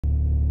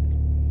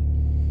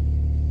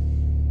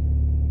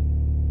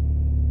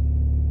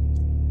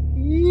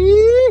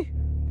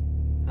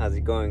How's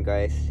it going,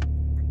 guys?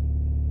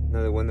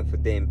 Another wonderful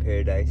day in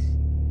paradise.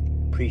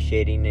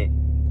 Appreciating it,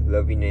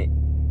 loving it,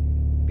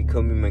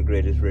 becoming my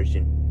greatest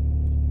version.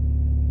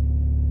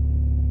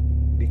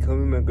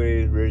 Becoming my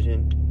greatest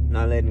version,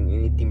 not letting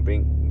anything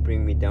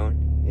bring me down.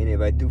 And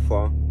if I do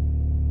fall,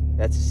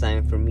 that's a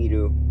sign for me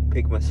to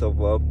pick myself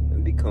up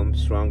and become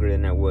stronger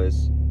than I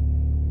was.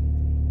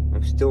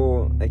 I'm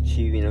still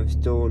achieving, I'm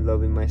still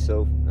loving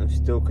myself, I'm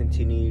still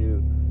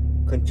continuing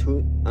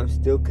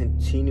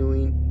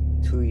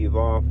to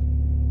evolve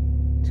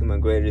to my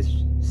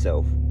greatest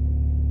self.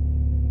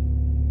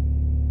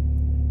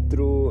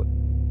 Through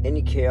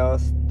any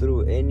chaos,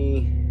 through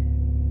any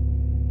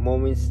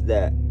moments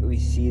that we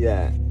see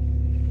that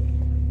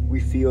we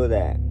feel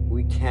that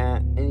we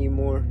can't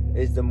anymore,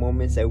 is the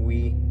moments that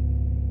we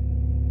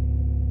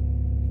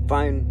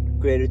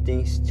find greater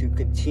things to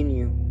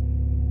continue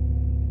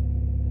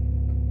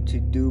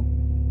to do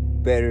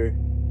better.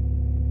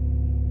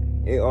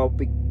 It all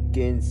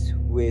begins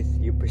with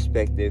your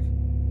perspective,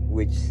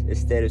 which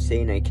instead of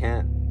saying I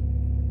can't,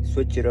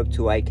 switch it up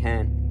to I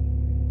can.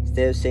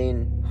 Instead of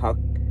saying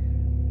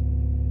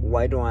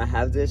why don't I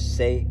have this,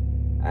 say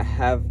I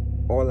have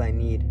all I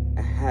need.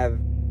 I have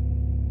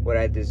what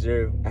I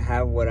deserve. I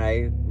have what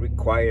I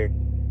require.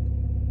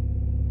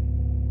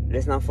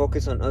 Let's not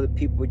focus on other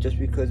people just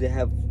because they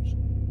have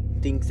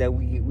things that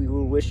we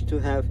would wish to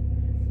have.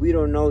 We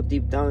don't know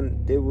deep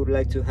down they would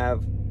like to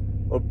have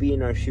or be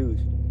in our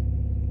shoes.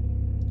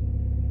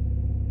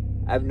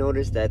 I've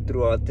noticed that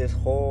throughout this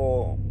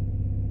whole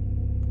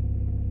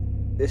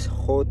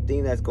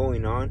thing that's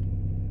going on,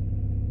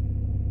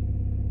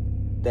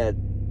 that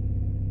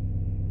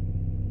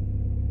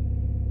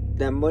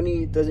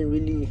money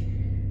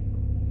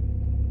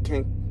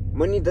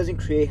doesn't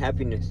create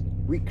happiness.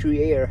 We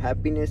create our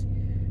happiness,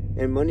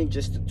 and money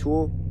just a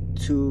tool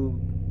to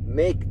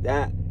make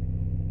that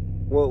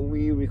what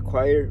we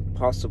require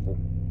possible.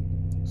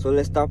 So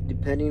let's stop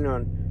depending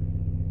on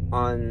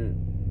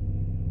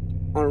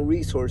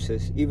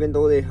resources, even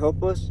though they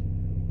help us.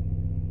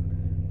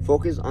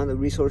 Focus on the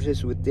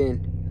resources within.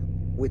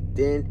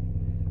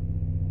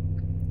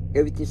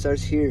 Everything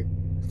starts here.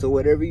 So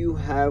whatever you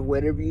have,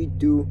 whatever you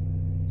do,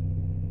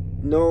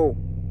 know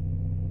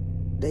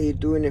that you're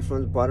doing it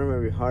from the bottom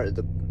of your heart.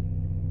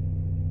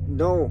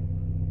 Know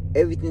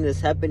everything that's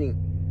happening,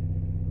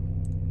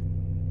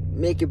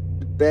 make it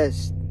the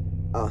best.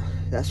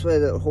 That's why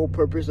the whole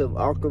purpose of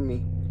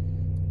alchemy,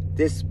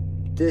 this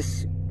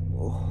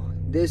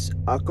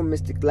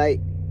alchemistic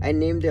light, I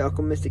named it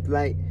alchemistic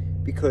light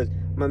because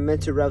my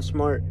mentor Ralph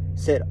Smart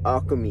said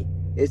alchemy.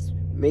 It's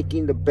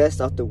making the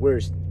best out the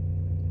worst.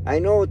 I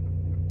know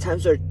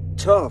times are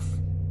tough,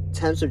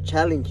 times are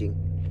challenging,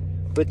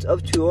 but it's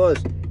up to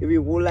us if we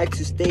would like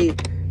to stay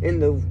in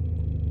the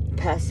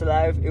past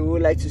life, if we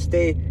would like to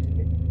stay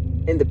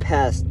in the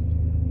past.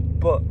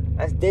 But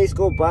as days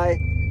go by,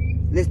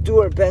 let's do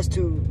our best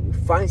to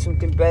find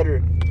something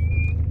better.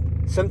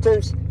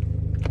 Sometimes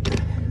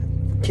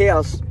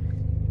chaos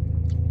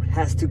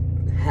has to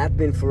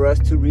happen for us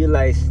to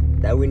realize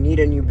that we need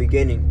a new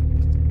beginning.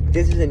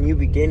 This is a new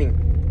beginning,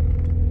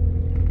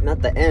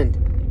 not the end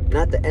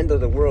of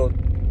the world.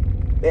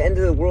 The end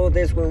of the world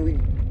is when we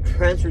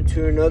transfer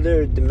to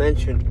another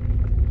dimension,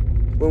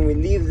 when we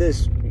leave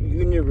this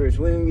universe,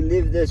 when we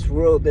leave this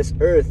world, this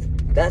earth.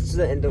 That's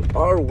the end of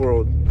our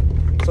world.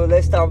 So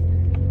let's stop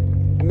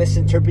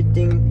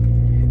misinterpreting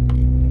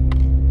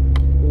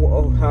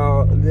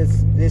how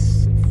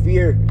this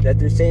fear that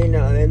they're saying the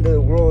end of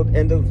the world, the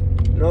end of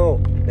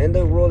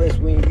the world is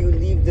when you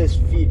leave this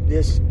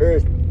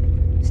earth.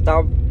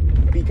 Stop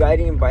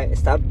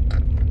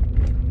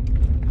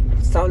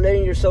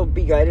letting yourself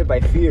be guided by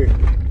fear,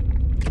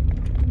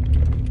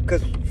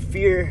 because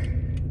fear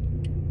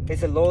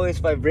is the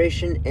lowest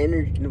vibration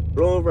energy.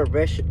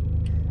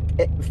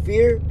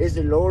 Fear is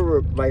the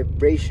lower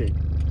vibration.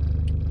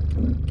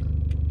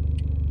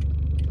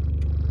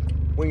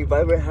 When you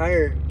vibrate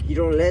higher, you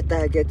don't let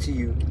that get to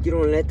you. You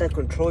don't let that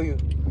control you.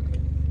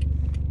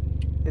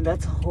 And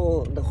that's the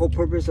whole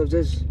purpose of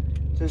this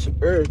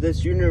earth,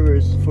 this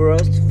universe, for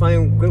us to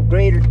find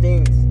greater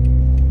things.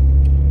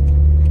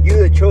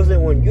 You're the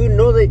chosen one. You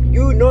know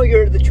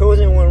you're the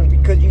chosen one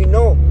because you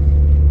know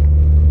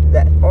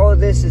that all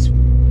this is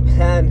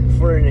planned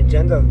for an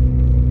agenda.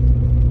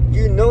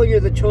 You know you're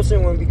the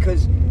chosen one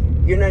because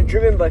you're not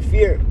driven by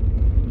fear.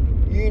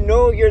 You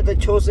know you're the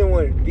chosen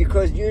one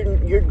because you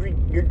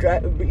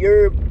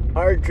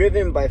are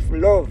driven by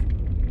love.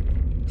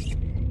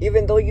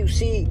 Even though you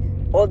see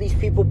all these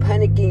people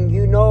panicking,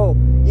 you know,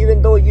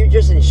 even though you're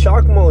just in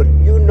shock mode,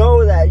 you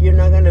know that you're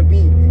not gonna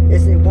be.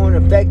 It won't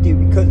affect you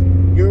because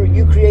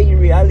you create your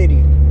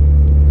reality.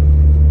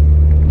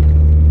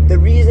 The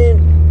reason,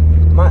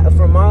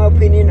 from my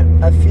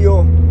opinion, I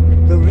feel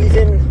the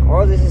reason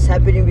all this is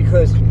happening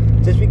because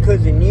just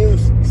because the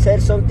news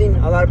said something,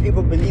 a lot of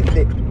people believed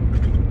it,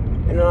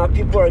 and a lot of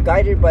people are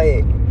guided by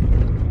it.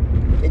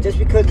 And just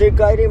because they're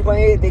guided by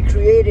it, they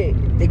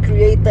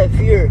create that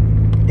fear.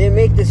 They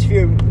make this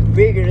fear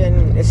bigger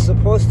than it's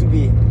supposed to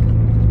be.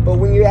 But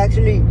when you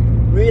actually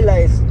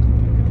realize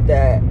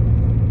that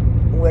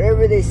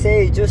whatever they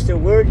say is just a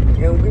word,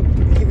 and we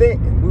believe it,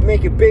 we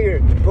make it bigger.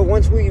 But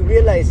once we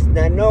realize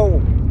that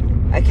no,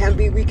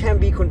 we can't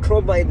be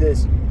controlled by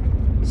this.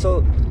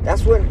 So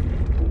that's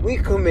when we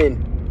come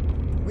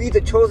in. We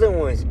the chosen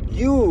ones.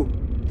 You,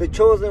 the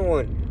chosen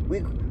one.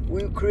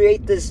 We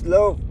create this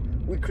love.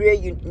 We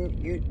create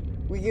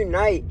we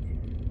unite.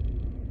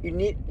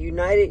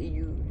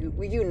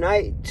 We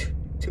unite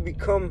to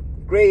become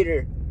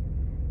greater.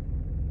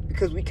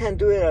 Because we can't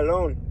do it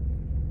alone.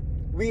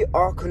 We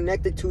are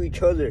connected to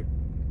each other.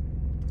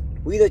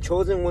 We the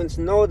chosen ones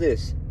know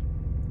this.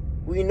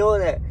 We know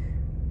that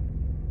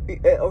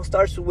it all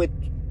starts with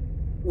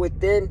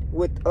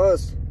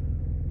us.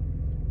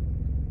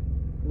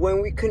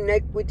 When we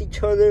connect with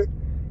each other,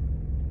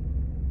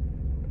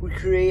 we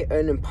create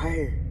an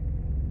empire.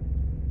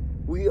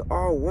 We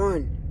are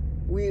one.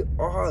 We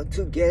are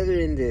together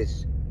in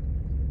this.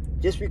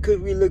 Just because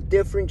we look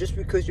different, just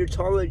because you're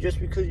taller, just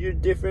because you're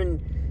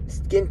different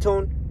skin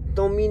tone,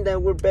 don't mean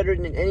that we're better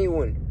than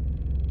anyone.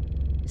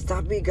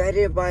 Stop being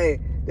guided by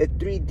the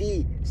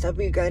 3D. Stop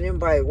being guided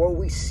by what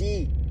we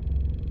see.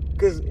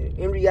 Because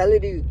in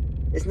reality,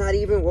 it's not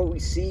even what we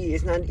see.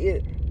 It's not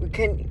it.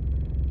 In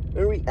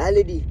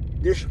reality,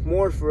 there's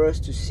more for us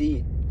to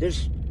see.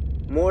 There's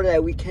more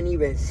that we can't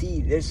even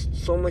see. There's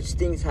so much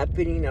things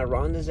happening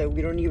around us that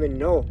we don't even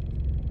know.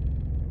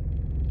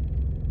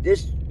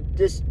 If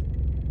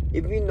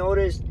you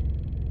notice,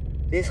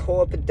 this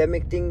whole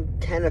epidemic thing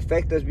can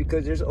affect us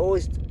because there's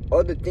always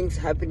other things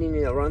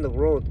happening around the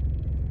world.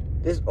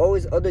 There's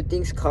always other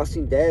things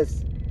causing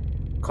deaths,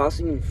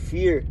 causing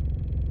fear.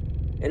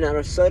 And all of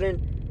a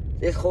sudden,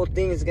 this whole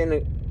thing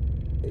it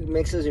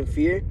makes us in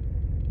fear.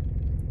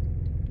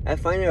 I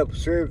find it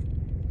absurd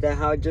that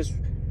how just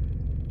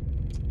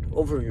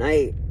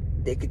overnight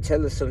they could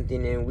tell us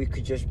something and we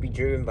could just be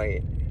driven by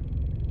it.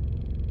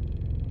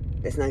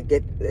 Let's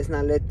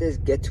not let this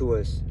get to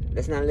us.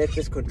 Let's not let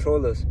this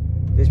control us.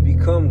 Let's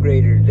become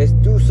greater. Let's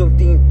do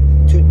something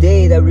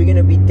today that we're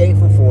gonna be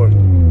thankful for.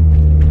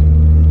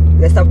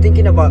 Let's stop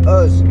thinking about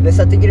us. Let's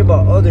start thinking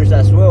about others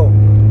as well.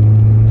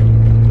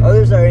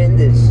 Others are in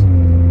this.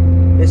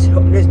 Let's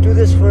do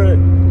this for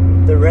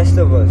the rest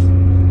of us.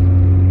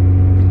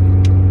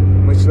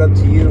 Much love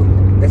to you.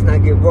 Let's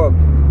not give up.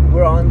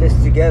 We're on this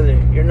together.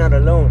 You're not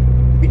alone.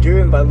 Be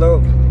driven by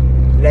love.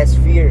 Less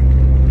fear.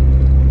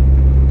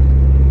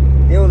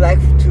 They would like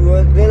to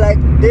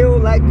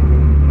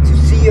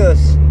see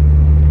us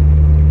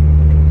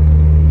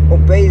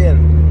obey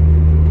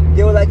them.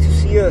 They would like to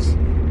see us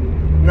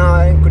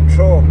not in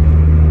control.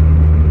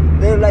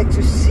 They would like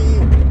to see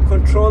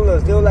control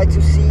us. They would like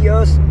to see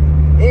us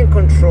in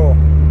control.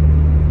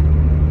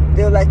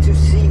 They would like to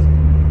see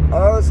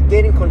us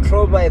getting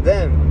controlled by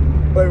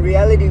them. But in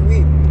reality,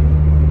 we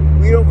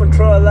don't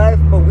control our life,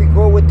 but we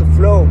go with the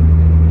flow.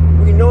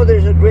 We know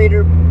there's a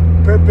greater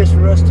purpose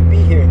for us to be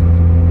here.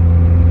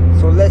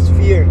 So less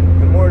fear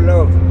and more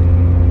love.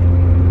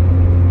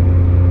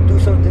 Do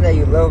something that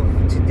you love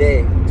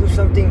today. Do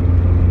something.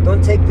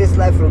 Don't take this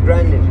life for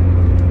granted.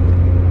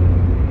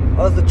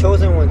 Us the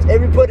chosen ones.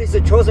 Everybody's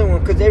the chosen one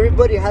because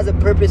everybody has a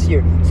purpose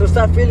here. So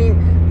stop feeling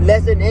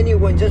less than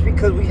anyone just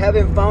because we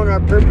haven't found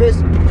our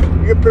purpose.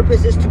 Your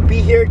purpose is to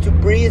be here, to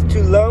breathe,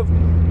 to love,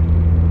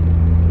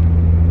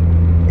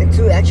 and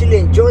to actually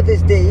enjoy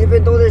this day,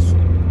 even though there's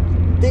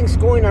things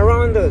going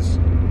around us.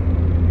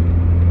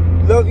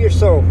 Love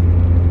yourself.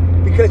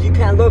 Because you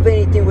can't love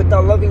anything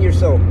without loving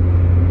yourself.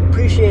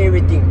 Appreciate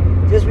everything.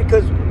 Just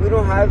because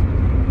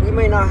we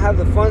may not have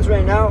the funds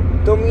right now,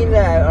 don't mean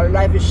that our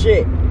life is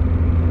shit.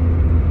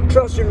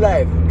 Trust your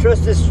life.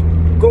 Trust this.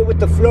 Go with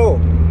the flow.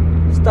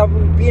 Stop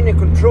being in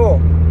control.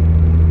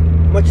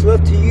 Much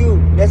love to you.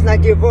 Let's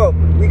not give up.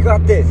 We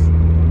got this.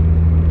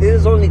 This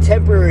is only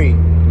temporary.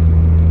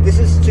 This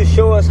is to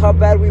show us how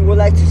bad we would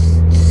like to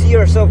see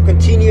ourselves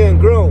continue and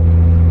grow.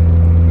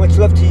 Much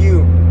love to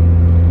you.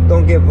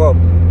 Don't give up.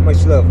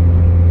 Much love.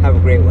 Have a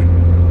great one.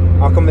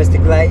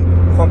 Alchemistic Light,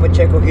 Juan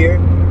Pacheco here.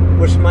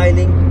 We're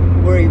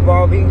smiling, we're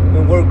evolving,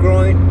 and we're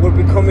growing. We're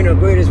becoming our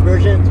greatest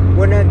versions.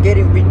 We're not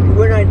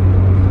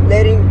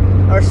letting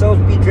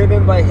ourselves be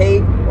driven by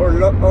hate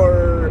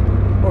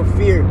or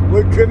fear.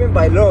 We're driven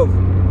by love,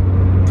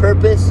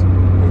 purpose,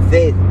 and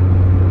faith.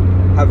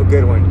 Have a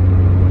good one.